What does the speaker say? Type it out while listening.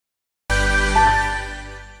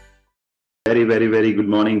very good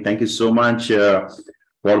morning. Thank you so much for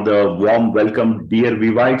the warm welcome, dear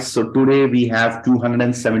Vivites. So today we have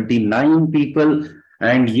 279 people,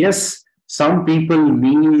 and yes, some people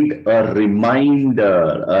need a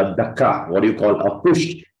reminder, a dhakka, what do you call a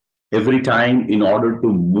push every time in order to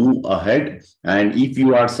move ahead. And if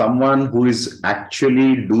you are someone who is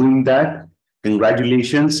actually doing that,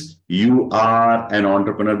 congratulations, you are an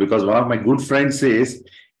entrepreneur. Because one of my good friends says,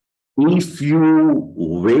 if you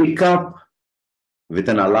wake up with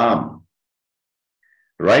an alarm,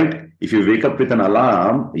 right? If you wake up with an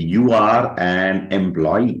alarm, you are an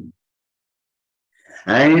employee.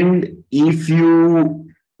 And if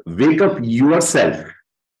you wake up yourself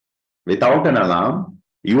without an alarm,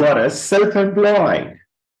 you are a self-employed.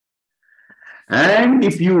 And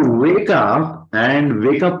if you wake up and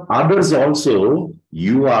wake up others also,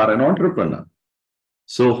 you are an entrepreneur.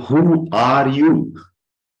 So who are you?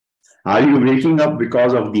 Are you waking up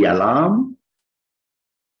because of the alarm?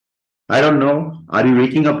 I don't know. Are you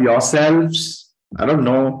waking up yourselves? I don't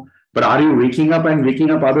know. But are you waking up and waking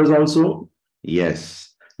up others also?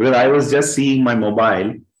 Yes. Because I was just seeing my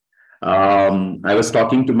mobile. I was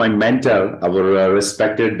talking to my mentor, our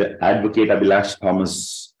respected advocate Abhilash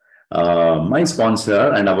Thomas, my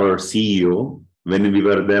sponsor and our CEO, when we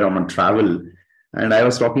were there on a travel. And I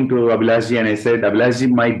was talking to Abhilashji and I said,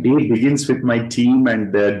 Abhilashji, my day begins with my team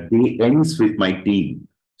and the day ends with my team.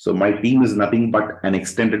 So my team is nothing but an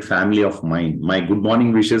extended family of mine. My good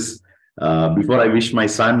morning wishes, before I wish my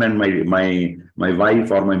son and my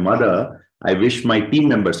wife or my mother, I wish my team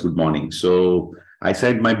members good morning. So I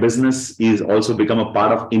said my business is also become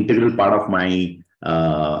a integral part of my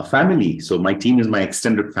family. So my team is my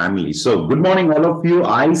extended family. So good morning, all of you.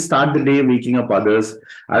 I start the day waking up others.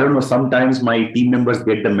 I don't know, sometimes my team members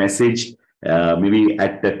get the message maybe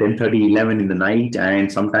at 10:30, 11 in the night,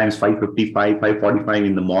 and sometimes 5:55, 5:45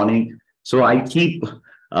 in the morning. So I keep,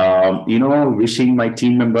 wishing my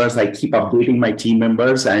team members. I keep updating my team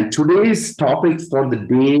members. And today's topic for the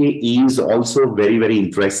day is also very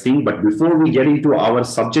interesting. But before we get into our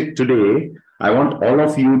subject today, I want all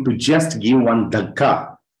of you to just give one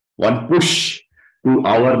dhakka, one push to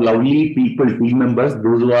our lovely people, team members,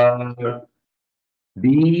 those who are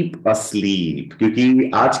deep asleep.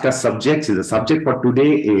 Because the subject for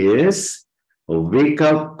today is a wake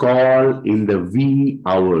up call in the wee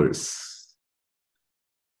hours.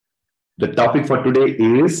 The topic for today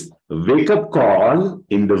is wake up call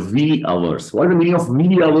in the wee hours. What is the meaning of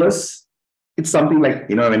wee hours? It's something like,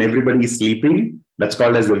 when everybody is sleeping, that's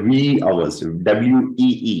called as the wee hours,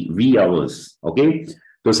 W-E-E, wee hours. Okay.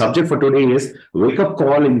 So subject for today is wake up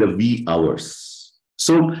call in the wee hours.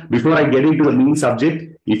 So before I get into the main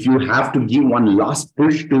subject, if you have to give one last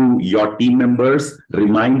push to your team members,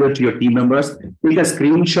 reminder to your team members, take a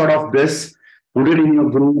screenshot of this, put it in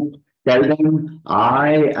your group, tell them,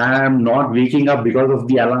 I am not waking up because of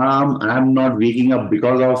the alarm. I'm not waking up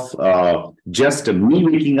because of just me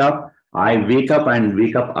waking up. I wake up and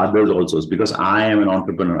wake up others also because I am an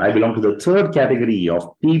entrepreneur. I belong to the third category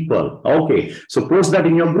of people. Okay, so post that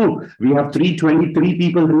in your group. We have 323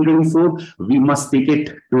 people, 324. We must take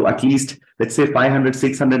it to at least, let's say 500,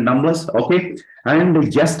 600 numbers. Okay.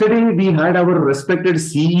 And yesterday we had our respected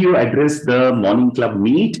CEO address the morning club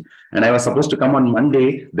meet. And I was supposed to come on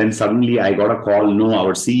Monday. Then suddenly I got a call. No,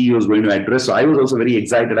 our CEO is going to address. So I was also very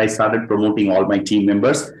excited. I started promoting all my team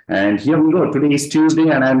members. And here we go. Today is Tuesday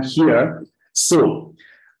and I'm here. So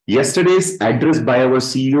yesterday's address by our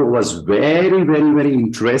CEO was very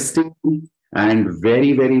interesting and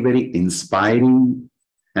very inspiring.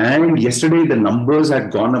 And yesterday the numbers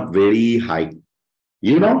had gone up very high.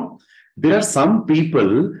 There are some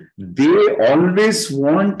people, they always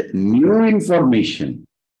want new information.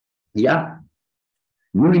 Yeah,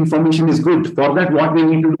 new information is good. For that, what we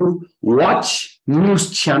need to do? Watch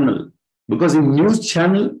news channel. Because in news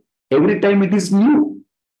channel, every time it is new.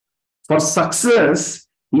 For success,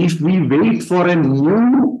 if we wait for a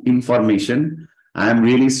new information, I'm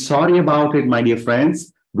really sorry about it, my dear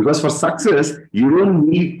friends. Because for success, you don't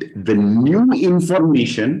need the new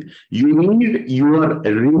information. You need your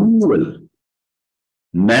renewal.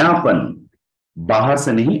 Nayapan. Bahar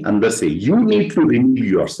se nahi, andar se. You need to renew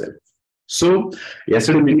yourself. So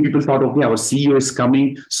yesterday, many people thought, okay, our CEO is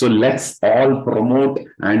coming. So let's all promote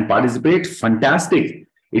and participate. Fantastic.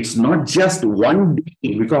 It's not just one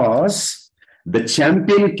day because the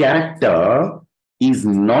champion character is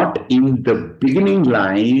not in the beginning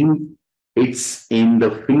line. It's in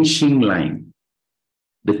the finishing line.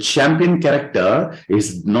 The champion character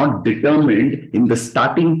is not determined in the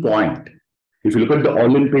starting point. If you look at the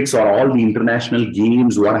Olympics or all the international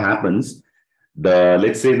games, what happens?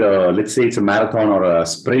 let's say it's a marathon or a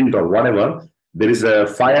sprint or whatever. There is a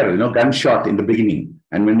fire, gunshot in the beginning,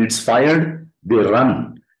 and when it's fired, they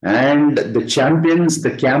run. And the champions,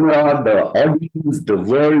 the camera, the audience, the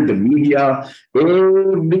world, the media,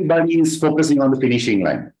 everybody is focusing on the finishing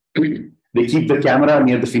line. They keep the camera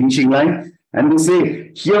near the finishing line and they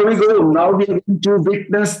say, here we go. Now we are going to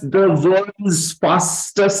witness the world's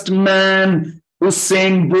fastest man.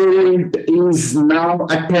 Usain Bolt is now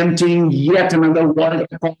attempting yet another world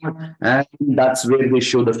record. And that's where they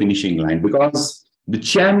show the finishing line, because the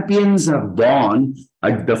champions are born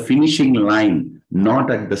at the finishing line, not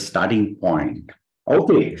at the starting point.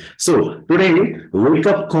 Okay, so today, wake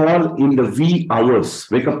up call in the V hours.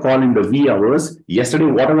 Wake up call in the V hours. Yesterday,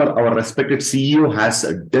 whatever our respected CEO has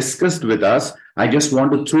discussed with us, I just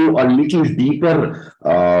want to throw a little deeper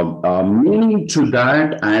meaning to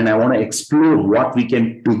that, and I want to explore what we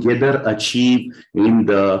can together achieve in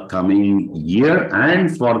the coming year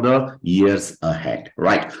and for the years ahead.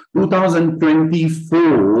 Right,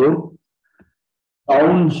 2024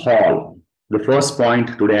 Town Hall. The first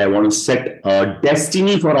point today I want to set a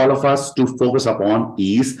destiny for all of us to focus upon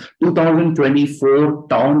is 2024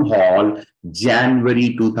 Town Hall,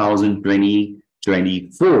 January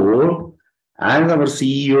 2024. As our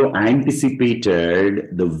CEO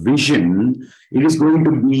anticipated the vision, it is going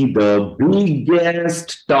to be the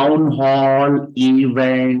biggest town hall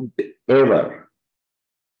event ever.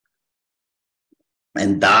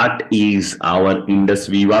 And that is our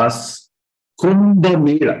indusviva's Kumbh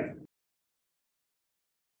Mela.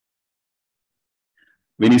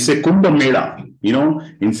 When you say Kumbh Mela,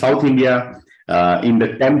 in South India, in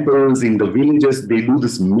the temples, in the villages, they do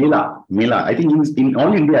this Mela. I think in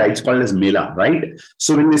all India, it's called as Mela, right?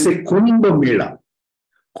 So when they say Kumbh Mela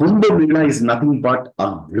is nothing but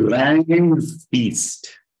a grand feast.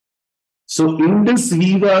 So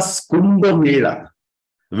indusviva's Kumbh Mela,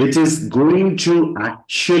 which is going to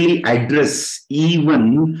actually address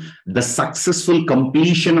even the successful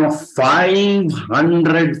completion of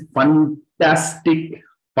 500 fantastic,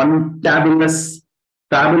 fantabulous,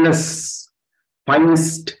 fabulous,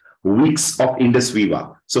 finest weeks of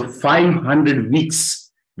indusviva. So 500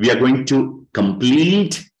 weeks we are going to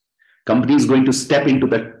complete. Company is going to step into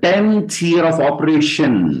the 10th year of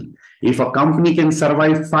operation. If a company can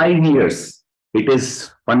survive 5 years, it is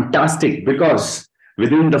fantastic, because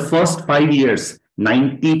within the first 5 years,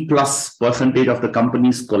 90+% of the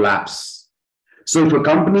companies collapse. So if a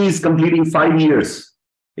company is completing 5 years,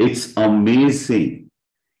 it's amazing.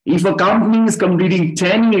 If a company is completing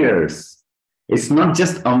 10 years, it's not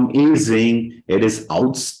just amazing, it is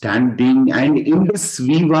outstanding. And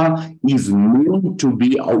indusviva is known to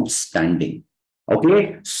be outstanding.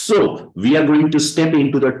 Okay, so we are going to step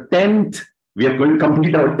into the 10th. We are going to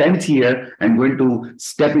complete our 10th year and going to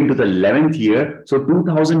step into the 11th year. So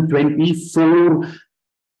 2024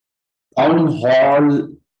 Town Hall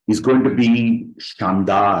is going to be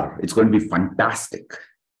Shandar. It's going to be fantastic.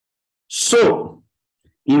 So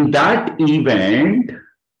in that event,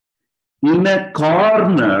 in a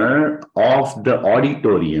corner of the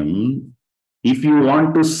auditorium, if you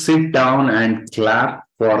want to sit down and clap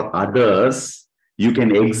for others, you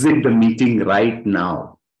can exit the meeting right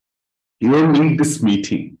now. You don't need this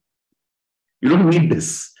meeting. You don't need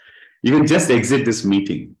this. You can just exit this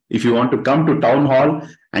meeting if you want to come to Town Hall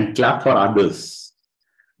and clap for others.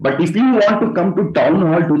 But if you want to come to Town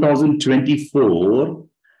Hall 2024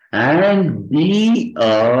 and be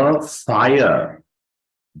a fire,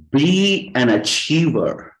 be an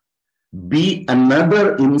achiever, be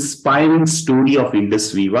another inspiring story of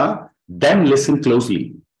indusviva, then listen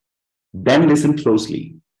closely. Then listen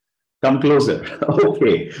closely. Come closer.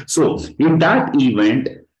 Okay. So in that event,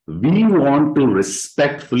 we want to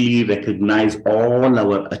respectfully recognize all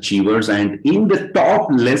our achievers. And in the top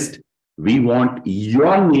list, we want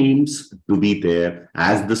your names to be there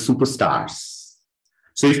as the superstars.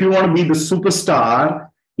 So if you want to be the superstar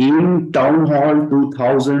in Town Hall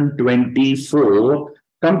 2024,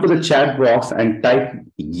 come to the chat box and type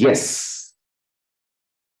yes.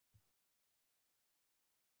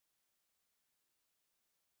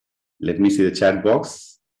 Let me see the chat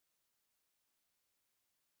box.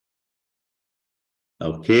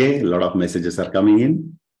 Okay, a lot of messages are coming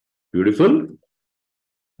in. Beautiful.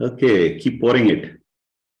 Okay, keep pouring it.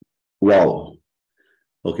 Wow.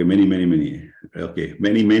 Okay, many. Okay,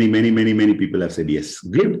 many people have said yes.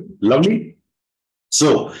 Good, lovely.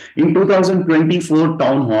 So in 2024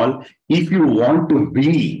 Town Hall, if you want to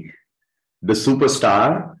be the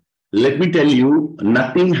superstar, let me tell you,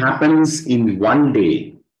 nothing happens in one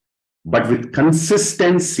day. But with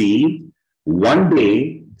consistency, one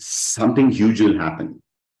day, something huge will happen.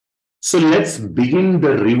 So let's begin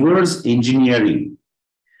the reverse engineering,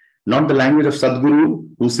 not the language of Sadhguru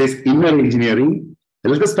who says inner engineering.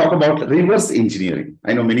 Let us talk about reverse engineering.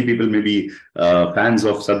 I know many people may be fans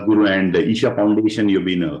of Sadhguru and Isha Foundation. You've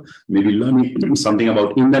been maybe learning something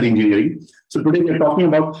about inner engineering. So today we're talking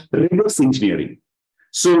about reverse engineering.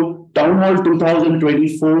 So Town Hall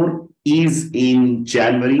 2024 is in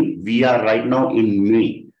January. We are right now in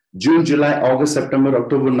May. June, July, August, September,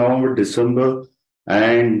 October, November, December,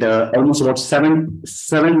 and almost about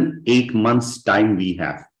 8 months time we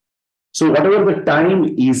have. So whatever the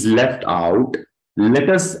time is left out, let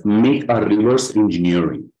us make a reverse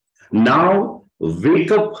engineering. Now,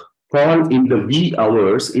 wake up call in the wee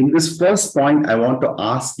hours. In this first point, I want to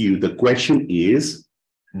ask you, the question is,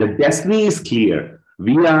 the destiny is clear.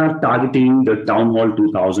 We are targeting the Town Hall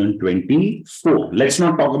 2024. Let's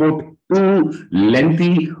not talk about too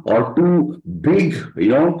lengthy or too big,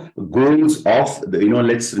 goals of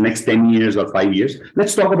let's next 10 years or 5 years.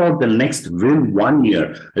 Let's talk about the next within 1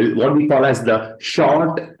 year, what we call as the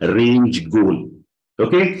short range goal.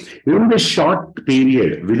 Okay, in the short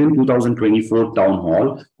period within 2024 Town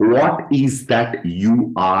Hall, what is that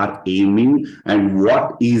you are aiming, and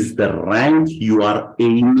what is the rank you are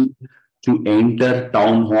aiming to enter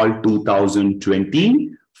Town Hall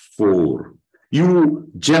 2024? You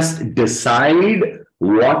just decide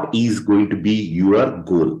what is going to be your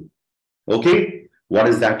goal. Okay, what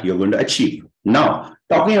is that you're going to achieve? Now,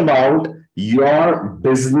 talking about your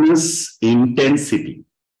business intensity.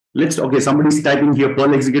 Somebody's typing here,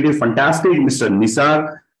 Pearl Executive, fantastic. Mr.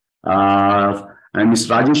 Nisar and Mr.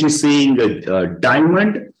 Rajesh is saying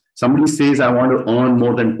diamond. Somebody says, I want to earn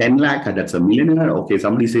more than 10 lakh. That's a millionaire. Okay,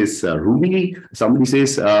 somebody says ruby. Somebody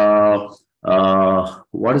says,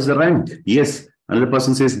 what is the rank? Yes, another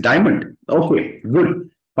person says diamond. Okay, good.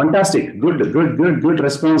 Fantastic. Good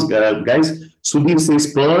response, guys. Sudhir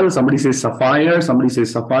says pearl. Somebody says sapphire. Somebody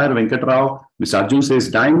says sapphire. Venkatrao. Mr. Arjun says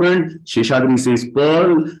diamond. Sheshadri says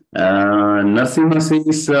pearl. Narsimha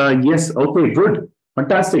says yes. Okay, good.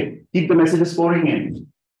 Fantastic. Keep the messages pouring in.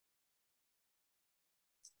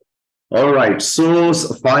 All right. So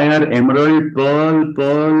sapphire, emerald,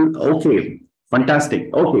 pearl. Okay.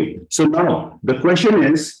 Fantastic. Okay. So now the question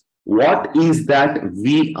is, what is that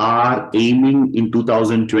we are aiming in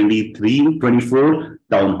 2023-24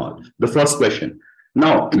 Town Hall? The first question.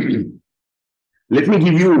 Now, let me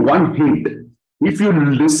give you one hint. If you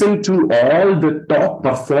listen to all the top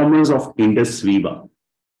performers of indusviva,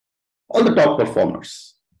 all the top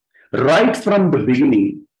performers, right from the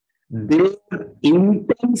beginning, their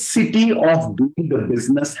intensity of doing the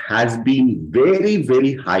business has been very,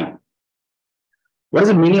 very high. What is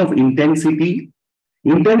the meaning of intensity?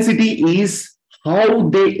 Intensity is how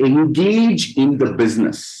they engage in the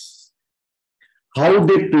business, how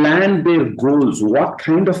they plan their goals, what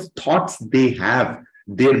kind of thoughts they have,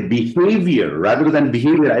 their behavior, rather than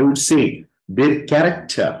behavior, I would say their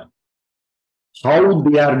character, how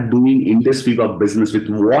they are doing indusviva business, with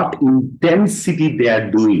what intensity they are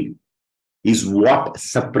doing, is what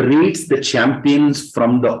separates the champions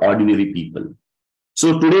from the ordinary people.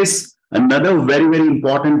 So today's another very, very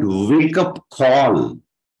important wake-up call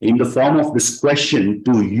in the form of this question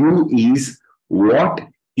to you is, what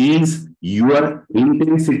is your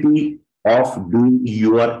intensity of doing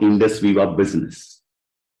your indusviva business?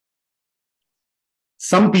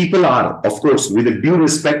 Some people are, of course, with a due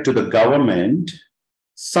respect to the government,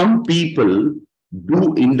 some people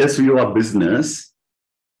do indusviva business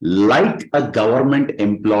like a government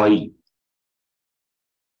employee.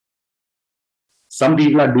 Some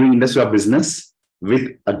people are doing indusviva business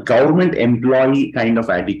with a government employee kind of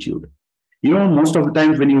attitude. Most of the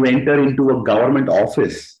times when you enter into a government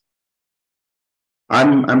office,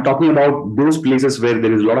 I'm talking about those places where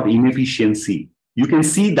there is a lot of inefficiency. You can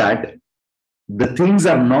see that the things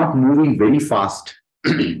are not moving very fast.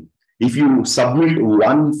 If you submit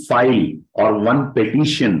one file or one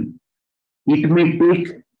petition, it may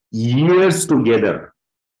take years together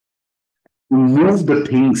to move the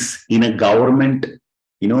things in a government,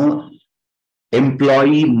 employee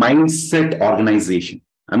mindset organization.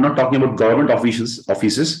 I'm not talking about government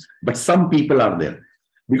offices, but some people are there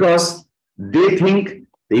because they think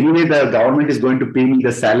anyway the government is going to pay me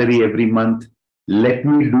the salary every month. Let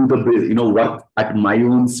me do the work at my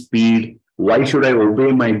own speed. Why should I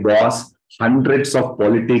obey my boss? Hundreds of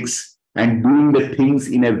politics and doing the things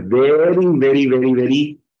in a very, very, very,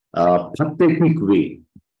 very pathetic way.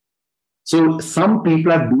 So some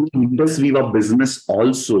people are doing indusviva business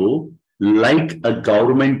also like a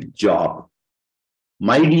government job.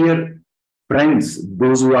 My dear friends,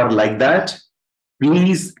 those who are like that,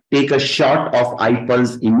 please take a shot of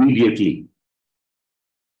iPulse immediately.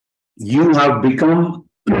 You have become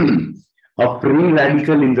a free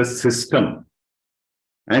radical in the system.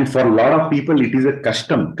 And for a lot of people, it is a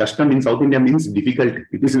custom. Custom in South India means difficult.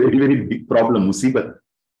 It is a very, very big problem, musibat.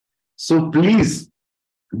 So please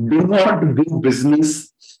do not do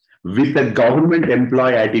business with a government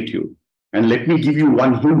employee attitude. And let me give you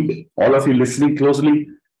one hint. All of you listening closely,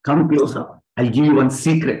 come closer. I'll give you one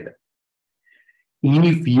secret.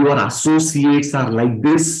 If your associates are like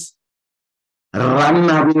this, run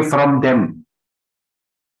away from them.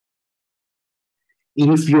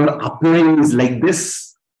 If your upline is like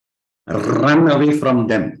this, run away from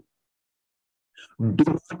them. Do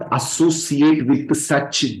not associate with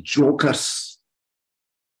such jokers.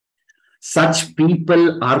 Such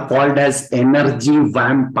people are called as energy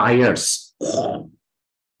vampires.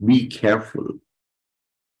 Be careful.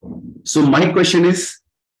 So my question is,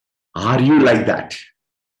 are you like that?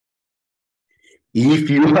 If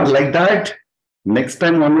you are like that, next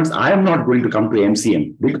time onwards, I am not going to come to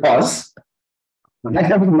MCM because I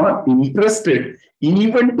am not interested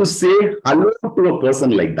even to say hello to a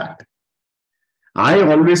person like that. I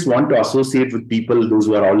always want to associate with people, those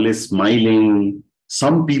who are always smiling.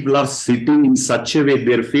 Some people are sitting in such a way,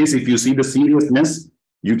 their face, if you see the seriousness,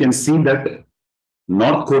 you can see that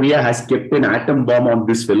North Korea has kept an atom bomb on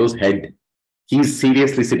this fellow's head. He's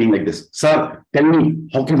seriously sitting like this. Sir, tell me,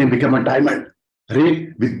 how can I become a diamond?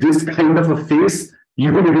 Right? With this kind of a face,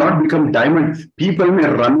 you will not become diamond. People may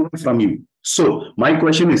run away from you. So my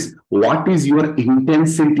question is, what is your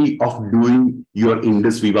intensity of doing your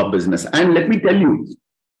indusviva business? And let me tell you,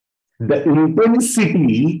 the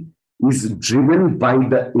intensity is driven by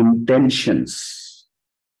the intentions.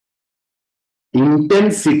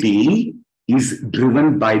 Intensity is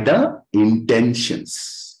driven by the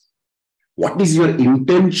intentions. What is your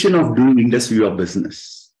intention of doing indusviva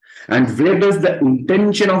business? And where does the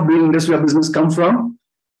intention of doing indusviva business come from?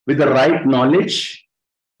 With the right knowledge,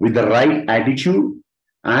 with the right attitude,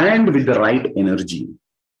 and with the right energy.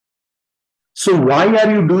 So why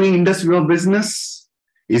are you doing indusviva business?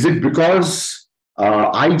 Is it because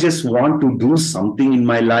I just want to do something in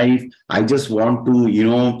my life? I just want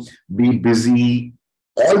to, be busy.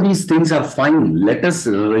 All these things are fine. Let us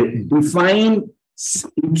define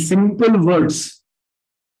in simple words.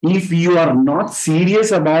 If you are not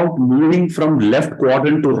serious about moving from left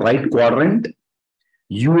quadrant to right quadrant,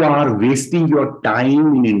 you are wasting your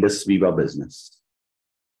time in indusviva business.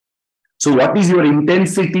 So what is your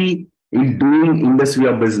intensity in doing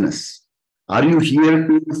indusviva business? Are you here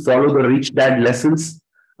to follow the rich dad lessons?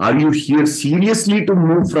 Are you here seriously to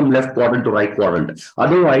move from left quadrant to right quadrant?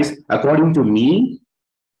 Otherwise, according to me,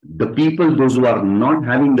 the people, those who are not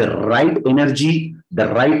having the right energy, the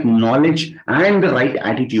right knowledge, and the right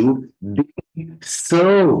attitude, they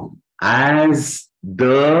serve as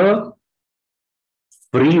the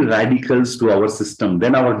free radicals to our system.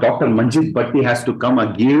 Then our Dr. Manjit Bhatti has to come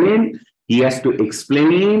again. He has to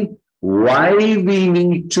explain why we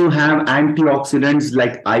need to have antioxidants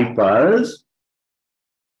like IPAs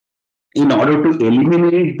in order to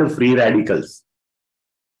eliminate the free radicals.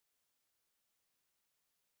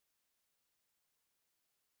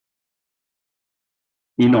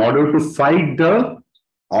 In order to fight the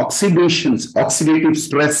oxidative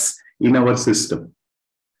stress in our system.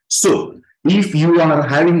 So, if you are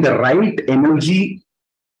having the right energy,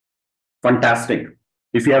 fantastic.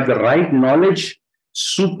 If you have the right knowledge,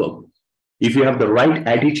 superb. If you have the right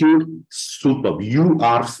attitude, superb. You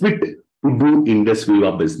are fit to do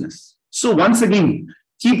indusviva business. So once again,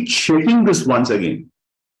 keep checking this once again.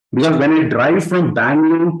 Because when I drive from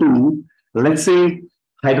Bangalore to, let's say,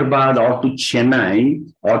 Hyderabad or to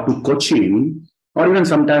Chennai or to Cochin, or even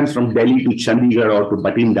sometimes from Delhi to Chandigarh or to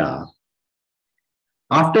Bathinda,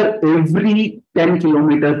 after every 10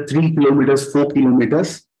 kilometers, 3 kilometers, 4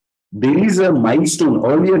 kilometers, there is a milestone.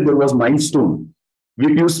 Earlier, there was milestone,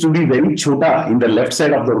 which used to be very chota in the left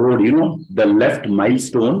side of the road, the left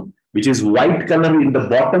milestone, which is white color in the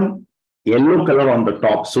bottom, yellow color on the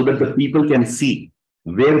top, so that the people can see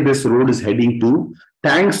where this road is heading to.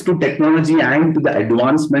 Thanks to technology and to the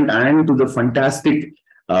advancement and to the fantastic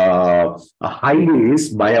highways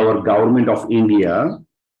by our government of India,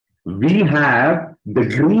 we have the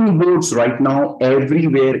green boards right now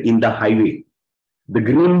everywhere in the highway. The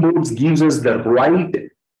green boards gives us the right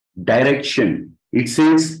direction. It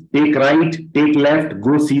says, take right, take left,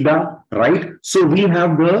 go Sida, right? So we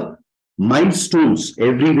have the milestones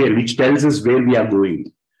everywhere, which tells us where we are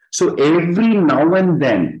going. So every now and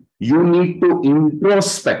then, you need to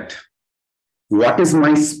introspect. What is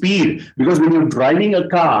my speed? Because when you're driving a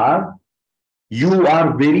car, you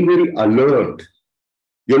are very, very alert.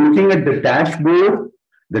 You're looking at the dashboard.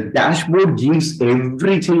 The dashboard gives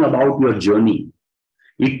everything about your journey.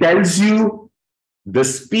 It tells you the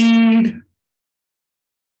speed.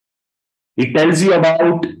 It tells you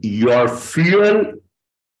about your fuel.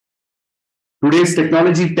 Today's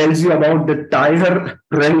technology tells you about the tire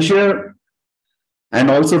pressure and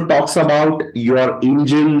also talks about your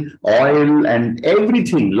engine, oil, and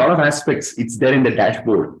everything. A lot of aspects. It's there in the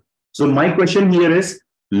dashboard. So my question here is,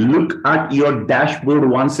 look at your dashboard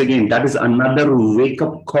once again. That is another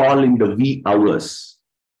wake-up call in the wee hours.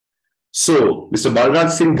 So, Mr.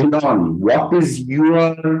 Balraj Singh Dhillon, what is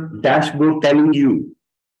your dashboard telling you?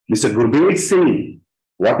 Mr. Gurdev Singh,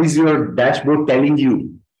 what is your dashboard telling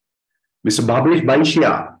you? Mr. Bhavesh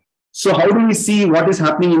Baishya. So, how do we see what is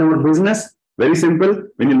happening in our business? Very simple.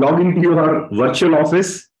 When you log into your virtual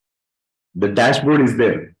office, the dashboard is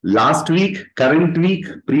there. Last week, current week,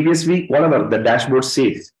 previous week, whatever, the dashboard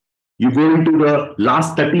says. You go into the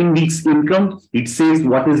last 13 weeks income, it says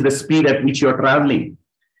what is the speed at which you're traveling.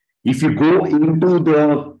 If you go into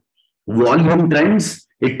the volume trends,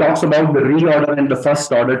 it talks about the reorder and the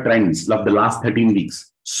first order trends of the last 13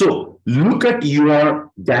 weeks. So look at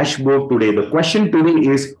your dashboard today. The question today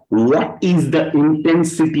is, what is the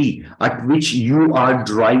intensity at which you are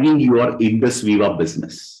driving your indusviva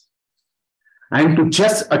business? And to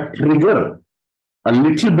just trigger a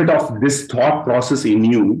little bit of this thought process in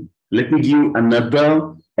you, let me give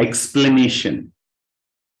another explanation.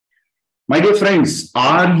 My dear friends,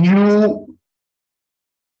 are you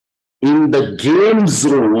in the game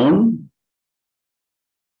zone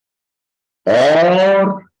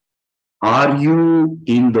or are you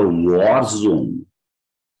in the war zone?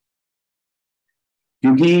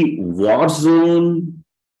 Because war zone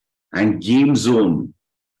and game zone,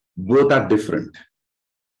 both are different.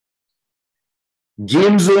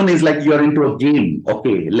 Game zone is like you're into a game.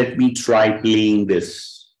 Okay, let me try playing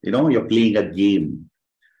this. You're playing a game.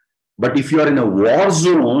 But if you're in a war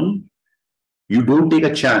zone, you don't take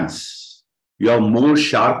a chance. You're more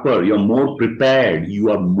sharper, you're more prepared,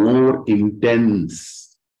 you are more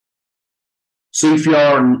intense. So if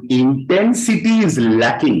your intensity is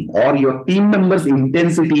lacking or your team members'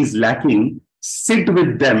 intensity is lacking, sit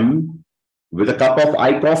with them with a cup of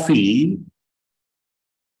coffee,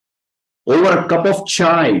 over a cup of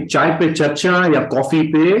chai pe charcha ya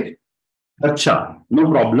coffee pe charcha, no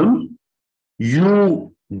problem.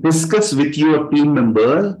 You discuss with your team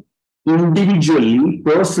member individually,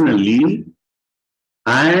 personally,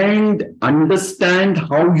 and understand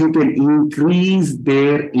how you can increase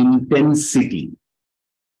their intensity.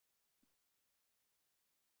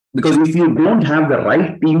 Because if you don't have the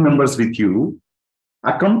right team members with you,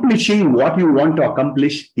 accomplishing what you want to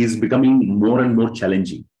accomplish is becoming more and more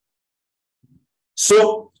challenging.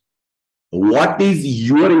 So, what is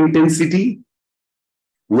your intensity?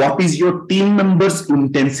 What is your team members'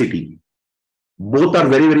 intensity? Both are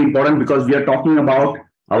very, very important because we are talking about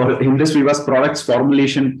our indusviva's products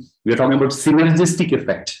formulation. We are talking about synergistic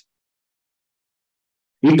effect.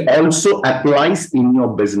 It also applies in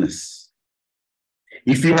your business.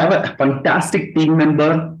 If you have a fantastic team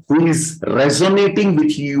member who is resonating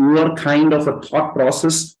with your kind of a thought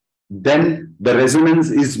process, then the resonance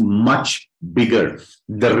is much bigger.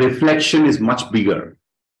 The reflection is much bigger.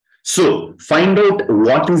 So find out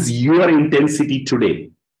what is your intensity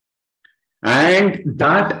today. And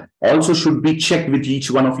that also should be checked with each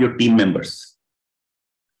one of your team members.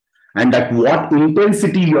 And at what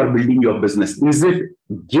intensity you are building your business. Is it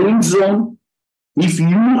game zone? If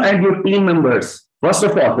you and your team members, first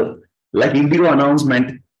of all, like Indigo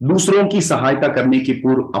announcement, दूसरों की सहायता करने के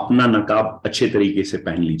पूर्व अपना नकाब अच्छे तरीके से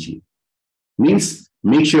पहन लीजिए. Means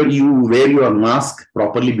make sure you wear your mask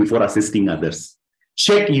properly before assisting others.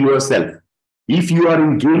 Check yourself. If you are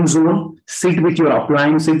in game zone, sit with your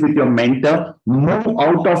upline, sit with your mentor, move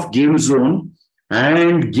out of game zone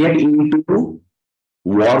and get into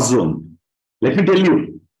war zone. Let me tell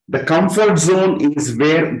you, the comfort zone is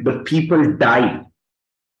where the people die.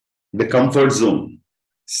 The comfort zone.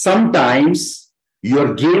 Sometimes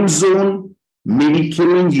your game zone may be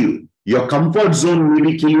killing you. Your comfort zone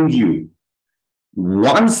may be killing you.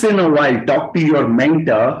 Once in a while, talk to your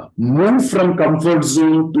mentor, move from comfort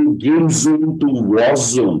zone to game zone to war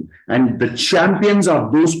zone. And the champions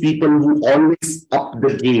are those people who always up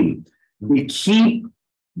the game. They keep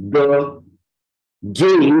the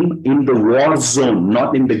game in the war zone,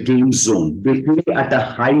 not in the game zone. They play at a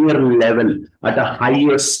higher level, at a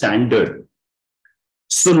higher standard.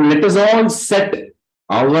 So let us all set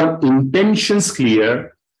our intentions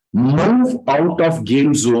clear, move out of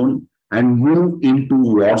game zone, and move into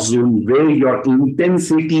war zone where your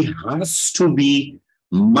intensity has to be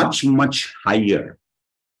much, much higher.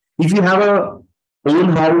 If you have a own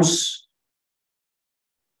house,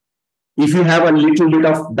 if you have a little bit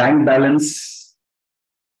of bank balance,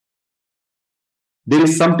 there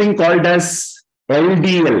is something called as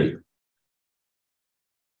LDL,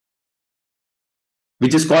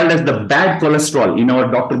 which is called as the bad cholesterol in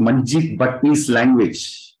our Dr. Manjeet Bhatti's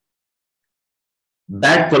language.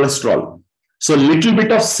 Bad cholesterol. So little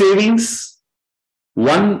bit of savings,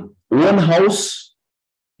 one own house.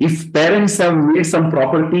 If parents have made some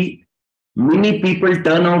property, many people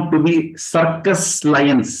turn out to be circus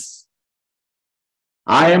lions.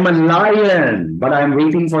 I am a lion, but I am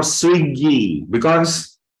waiting for Swiggy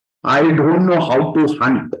because I don't know how to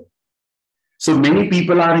hunt. So many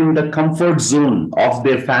people are in the comfort zone of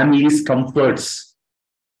their family's comforts.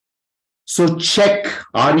 So check,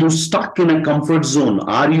 are you stuck in a comfort zone?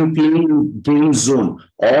 Are you playing in game zone?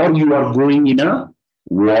 Or you are going in a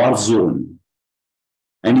war zone?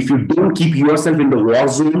 And if you don't keep yourself in the war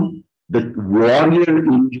zone, the warrior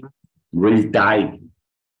in you will die.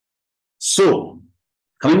 So,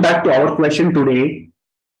 coming back to our question today,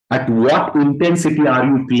 at what intensity are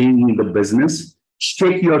you playing in the business?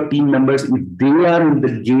 Check your team members. If they are in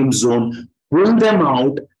the game zone, pull them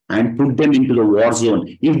out and put them into the war zone.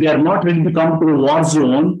 If they are not ready to come to the war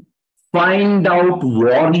zone, find out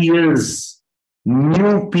warriors,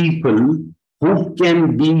 new people who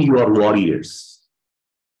can be your warriors.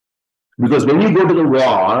 Because when you go to the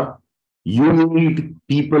war, you need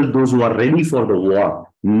people, those who are ready for the war,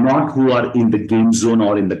 not who are in the game zone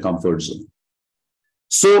or in the comfort zone.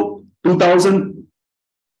 So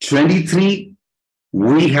 2023,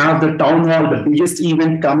 we have the town hall, the biggest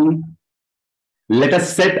event coming. Let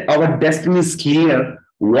us set our destinies clear,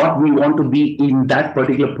 what we want to be in that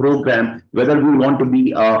particular program, whether we want to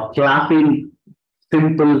be a clapping,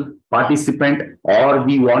 simple participant, or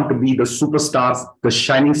we want to be the superstars, the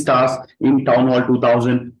shining stars in Town Hall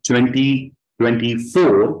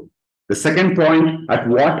 2024. The second point, at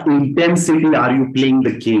what intensity are you playing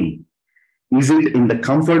the game? Is it in the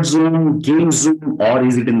comfort zone, game zone, or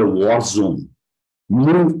is it in the war zone?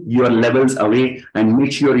 Move your levels away and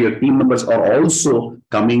make sure your team members are also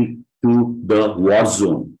coming to the war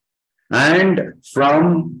zone. And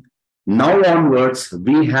from now onwards,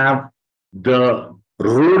 we have the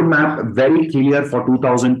roadmap very clear for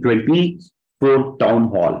 2024 Town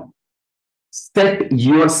Hall. Set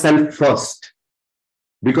yourself first,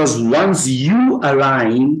 because once you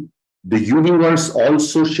align, the universe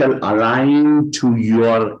also shall align to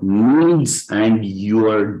your needs and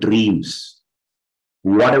your dreams.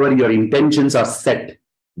 Whatever your intentions are set,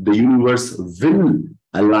 the universe will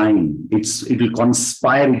align. It will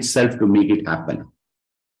conspire itself to make it happen.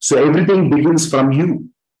 So everything begins from you.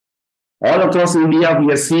 All across India,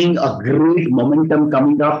 we are seeing a great momentum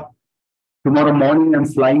coming up. Tomorrow morning, I'm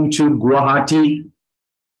flying to Guwahati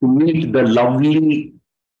to meet the lovely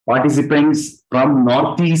participants from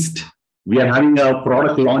Northeast. We are having a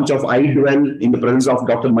product launch of iDwell in the presence of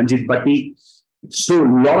Dr. Manjeet Bhatti. So a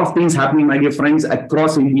lot of things happening, my dear friends,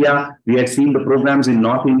 across India. We had seen the programs in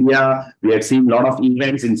North India. We had seen a lot of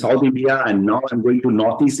events in South India. And now I'm going to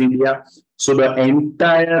Northeast India. So the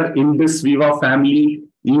entire indusviva family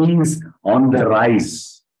is on the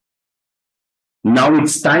rise. Now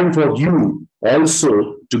it's time for you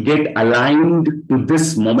also to get aligned to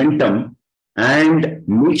this momentum and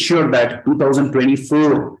make sure that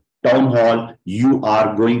 2024 Town Hall, you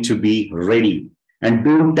are going to be ready. And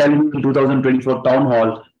don't tell me in 2024 Town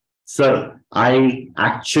Hall, sir, I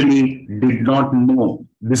actually did not know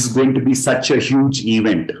this is going to be such a huge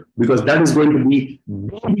event, because that is going to be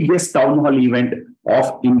the biggest Town Hall event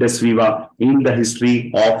of indusviva in the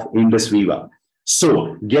history of indusviva.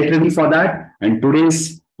 So get ready for that. And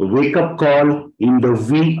today's wake-up call in the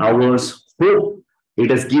wee hours, hope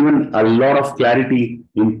it has given a lot of clarity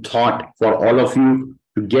in thought for all of you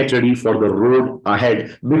to get ready for the road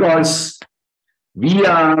ahead, because we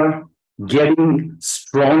are getting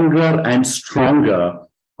stronger and stronger.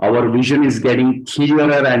 Our vision is getting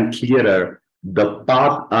clearer and clearer. The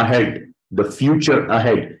path ahead, the future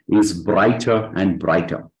ahead is brighter and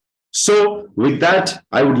brighter. So with that,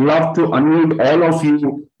 I would love to unmute all of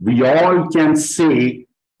you. We all can say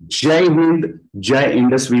Jai Hind, Jai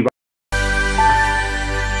Indusviva.